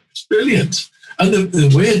 Yeah, it's brilliant. And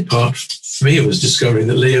the weird part for me was discovering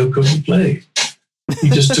that Leo couldn't play. He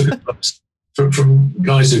just took it from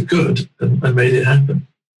guys who could and made it happen.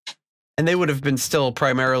 And they would have been still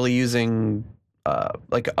primarily using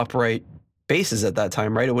like upright basses at that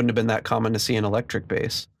time, right? It wouldn't have been that common to see an electric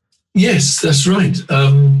bass. Yes, that's right.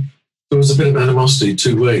 There was a bit of animosity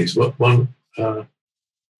two ways. One, the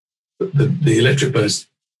electric bass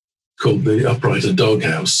called the upright a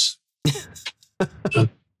doghouse. And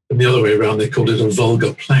the other way around, they called it a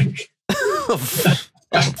vulgar plank.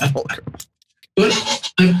 But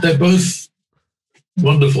they're both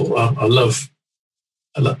wonderful.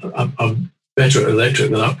 I'm better at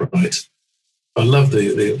electric than upright. I love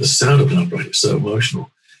the sound of an upright. It's so emotional.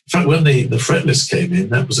 In fact, when the fretless came in,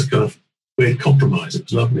 that was a kind of weird compromise. It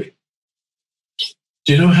was lovely.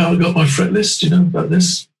 Do you know how I got my fretless? Do you know about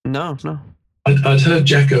this? No. I'd heard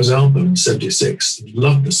Jacko's album in '76,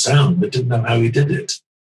 loved the sound, but didn't know how he did it.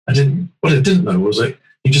 What I didn't know was that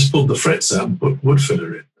he just pulled the frets out and put wood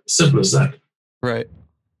filler in. Simple as that. Right.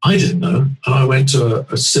 I didn't know, and I went to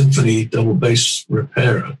a symphony double bass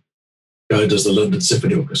repairer, guy who does the London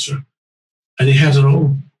Symphony Orchestra, and he had an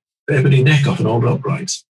old ebony neck off an old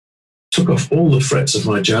upright, took off all the frets of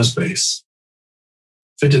my jazz bass,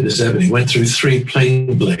 fitted this ebony, went through 3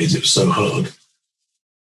 plane blades, it was so hard,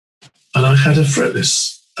 and I had a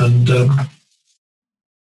fretless, and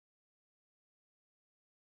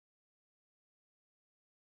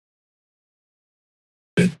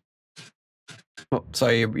oh,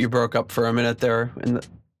 sorry, you broke up for a minute there.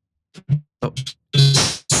 Oh.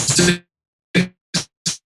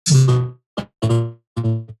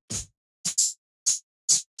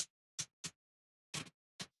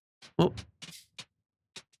 Oh.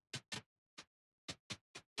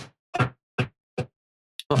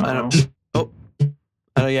 I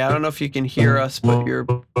don't yeah, I don't know if you can hear us, but you're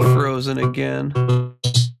frozen again.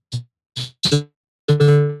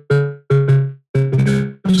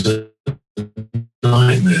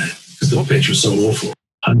 Nightmare because the pitch was so awful.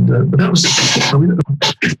 And but that was, I mean,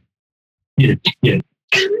 yeah.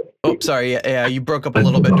 Oh, sorry. Yeah, you broke up a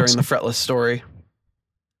little bit during the fretless story.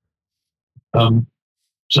 Shall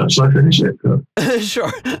I finish it?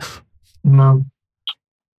 Sure.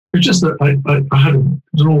 It's just that I had it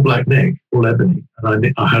was an all black neck, all ebony,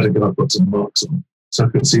 and I had to go. I've got some marks on, so I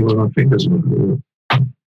could see where my fingers were.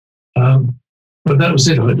 But that was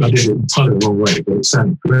it. I did it entirely the wrong way, but it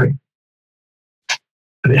sounded great.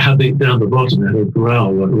 And it had down the bottom, it had a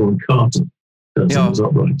growl like Ron Carter does on his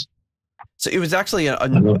upright. So it was actually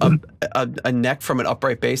a neck from an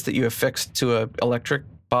upright bass that you affixed to an electric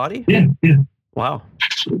body? Yeah. Wow.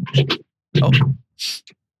 Oh,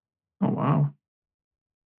 wow.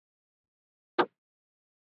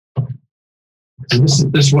 So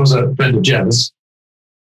this was a Fender Jazz.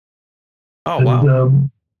 Oh, and, wow.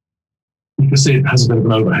 You can see it has a bit of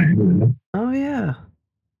an overhang. Oh, yeah.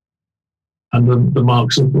 And the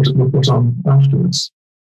marks were put on afterwards.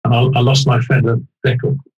 And I lost my Fender deck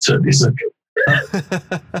on 30 seconds.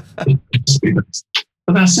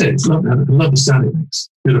 But that's it. It's lovely. I love the sound it makes.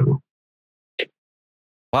 Beautiful.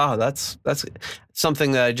 Wow, that's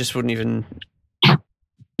something that I just wouldn't even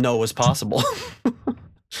know was possible.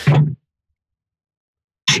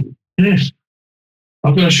 Yes.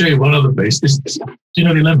 I'm going to show you one other bass. Do you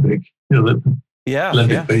know the Alembic? You know the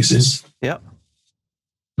Alembic basses? Yeah.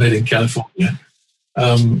 Made in California.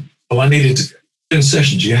 I needed to, in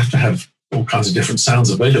sessions, you have to have all kinds of different sounds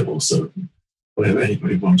available. So whatever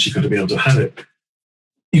anybody wants, you've got to be able to have it.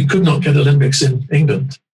 You could not get Alembics in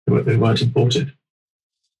England. They weren't imported.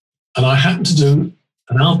 And I happened to do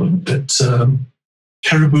an album at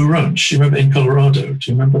Caribou Ranch. You remember in Colorado?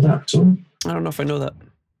 Do you remember that at all? I don't know if I know that.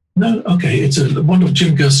 No? Okay. It's one of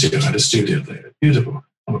Jim Garcia had a studio there. Beautiful.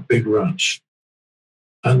 On a big ranch.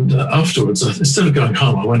 And afterwards, instead of going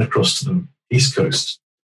home, I went across to the East Coast.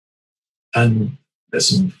 And there's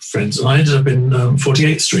some friends. And I ended up in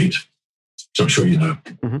 48th Street, which I'm sure you know.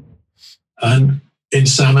 Mm-hmm. And in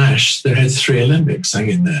Sam Ash, they had 3 Alembics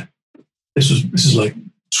hanging there. This is like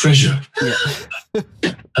treasure. Yeah.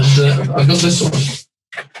 And I got this one.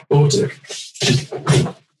 Bought it.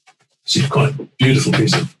 It's quite a beautiful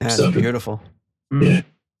piece of stuff. Beautiful. Yeah.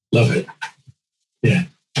 Love it. Yeah.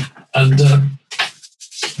 And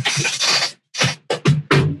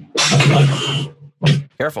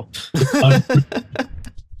careful. I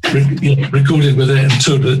recorded with it and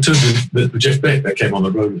toured with Jeff Beck that came on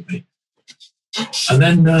the road with me. And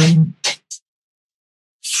then,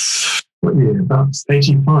 what year? About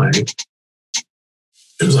 85. It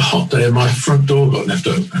was a hot day and my front door got left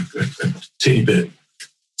open a teeny bit.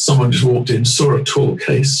 Someone just walked in, saw a tall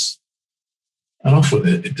case, and off with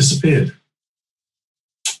it. It disappeared.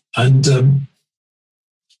 And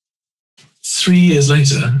 3 years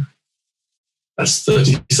later, that's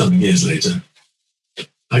 30-something years later,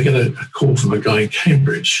 I get a call from a guy in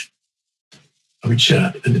Cambridge. And we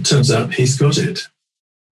chat, and it turns out he's got it.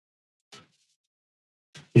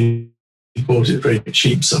 He bought it very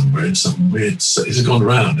cheap somewhere in some weird... So it had gone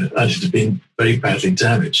around. It had been very badly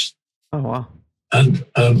damaged. Oh, wow. And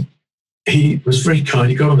he was very kind.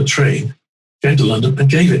 He got on the train, came to London, and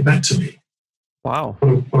gave it back to me. Wow.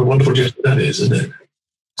 What a wonderful gesture that is, isn't it?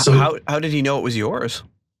 So how did he know it was yours?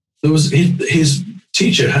 There was his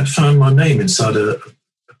teacher had found my name inside a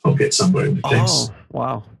pocket somewhere in the case. Oh,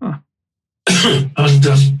 wow. Huh. And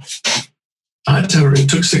I had to, it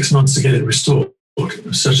took 6 months to get it restored. It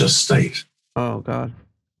was such a state. Oh, God.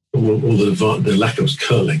 All the lack of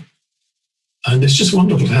curling. And it's just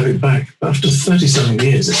wonderful to have it back. But after 30-something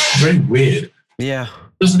years, it's very weird. Yeah.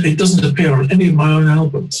 It doesn't appear on any of my own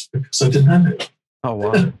albums because I didn't have it. Oh,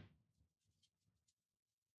 wow.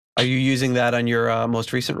 Are you using that on your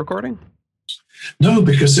most recent recording? No,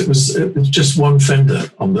 because it was just one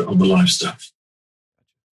Fender on the live stuff.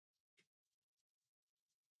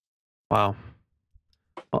 Wow.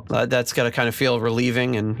 Well, that's got to kind of feel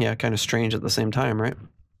relieving and kind of strange at the same time, right?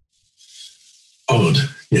 Odd,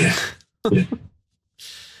 yeah. Yeah.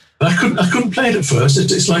 I couldn't play it at first.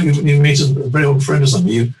 It's like when you meet a very old friend or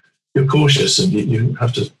something. You're cautious and you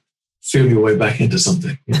have to feel your way back into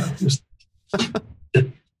something. Just.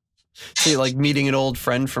 See, like meeting an old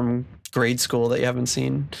friend from grade school that you haven't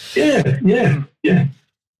seen. Yeah.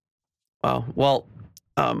 Wow. Well,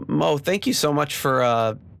 Mo, thank you so much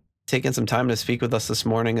for taking some time to speak with us this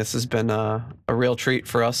morning. This has been a real treat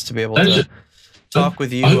for us to be able to talk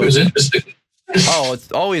with you. I hope it was interesting. Oh,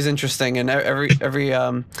 it's always interesting. And every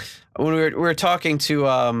when we were talking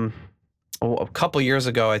to a couple years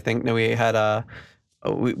ago, I think, we had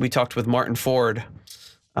we talked with Martin Ford,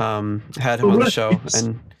 had him on the show,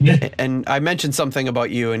 and I mentioned something about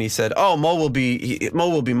you, and he said, "Oh, Mo will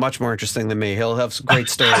be much more interesting than me. He'll have some great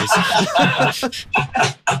stories."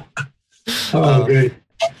 Great.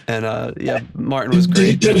 And Martin was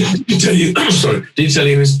great. Did he tell you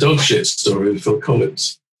his dog shit story with Phil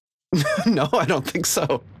Collins? No, I don't think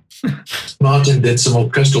so. Martin did some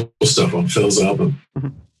orchestral stuff on Phil's album. Mm-hmm.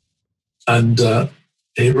 And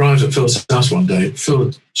he arrived at Phil's house one day.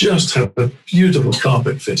 Phil just had a beautiful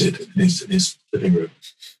carpet fitted in his living room.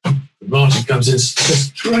 Martin comes in,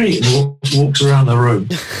 says, "Great," and walks around the room,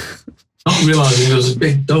 not realising there was a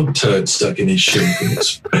big dog turd stuck in his shoe and it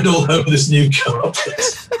spread all over this new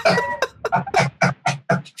carpet.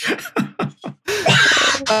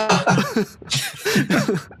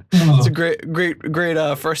 It's a great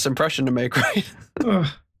first impression to make, right?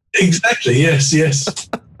 Exactly. Yes.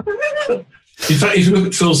 In fact, if you look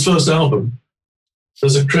at Phil's first album,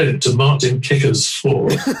 there's a credit to Martin Kickers 4.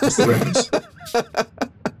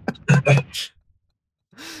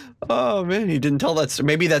 Oh man, he didn't tell that story.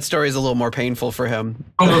 Maybe that story is a little more painful for him.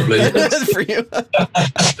 Probably. For you.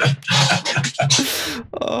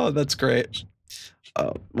 Oh, that's great.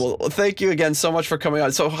 Well, thank you again so much for coming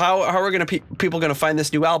on. So how are people going to find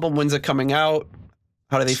this new album? When's it coming out?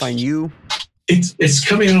 How do they find you? It's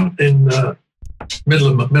coming out in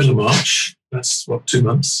middle of March. That's 2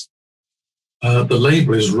 months. The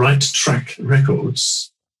label is Right Track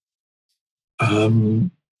Records.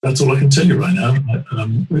 That's all I can tell you right now.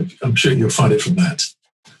 I'm sure you'll find it from that.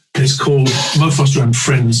 It's called Mo Foster and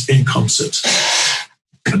Friends in Concert,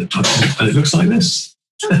 and it looks like this.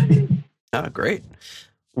 Oh, great.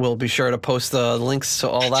 We'll be sure to post the links to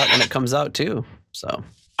all that when it comes out too. So,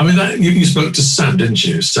 I mean, you spoke to Sam, didn't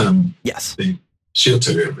you? Sam. Yes. She'll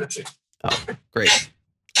tell you everything. Oh, great.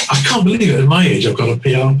 I can't believe it. At my age, I've got a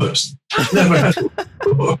PR person. Never had one.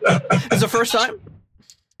 It's the first time?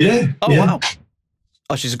 Yeah. Oh, yeah. Wow.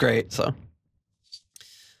 Oh, she's great. So,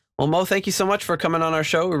 well, Mo, thank you so much for coming on our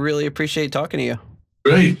show. We really appreciate talking to you.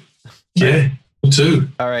 Great. Yeah, you too.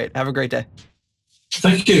 All right. Have a great day.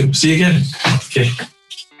 Thank you. See you again. Okay.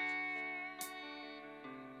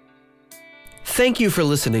 Thank you for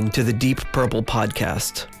listening to the Deep Purple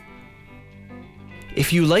Podcast.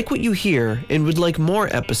 If you like what you hear and would like more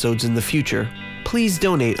episodes in the future, please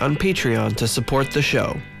donate on Patreon to support the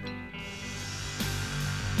show.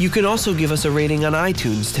 You can also give us a rating on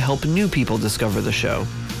iTunes to help new people discover the show.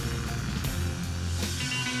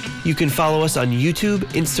 You can follow us on YouTube,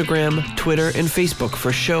 Instagram, Twitter, and Facebook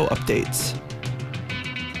for show updates.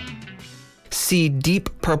 See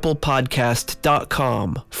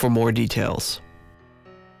deeppurplepodcast.com for more details.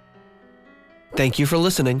 Thank you for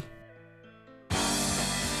listening.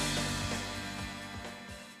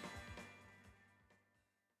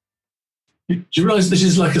 Do you realize this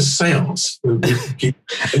is like a seance?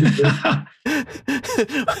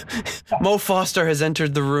 Mo Foster has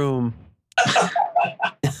entered the room.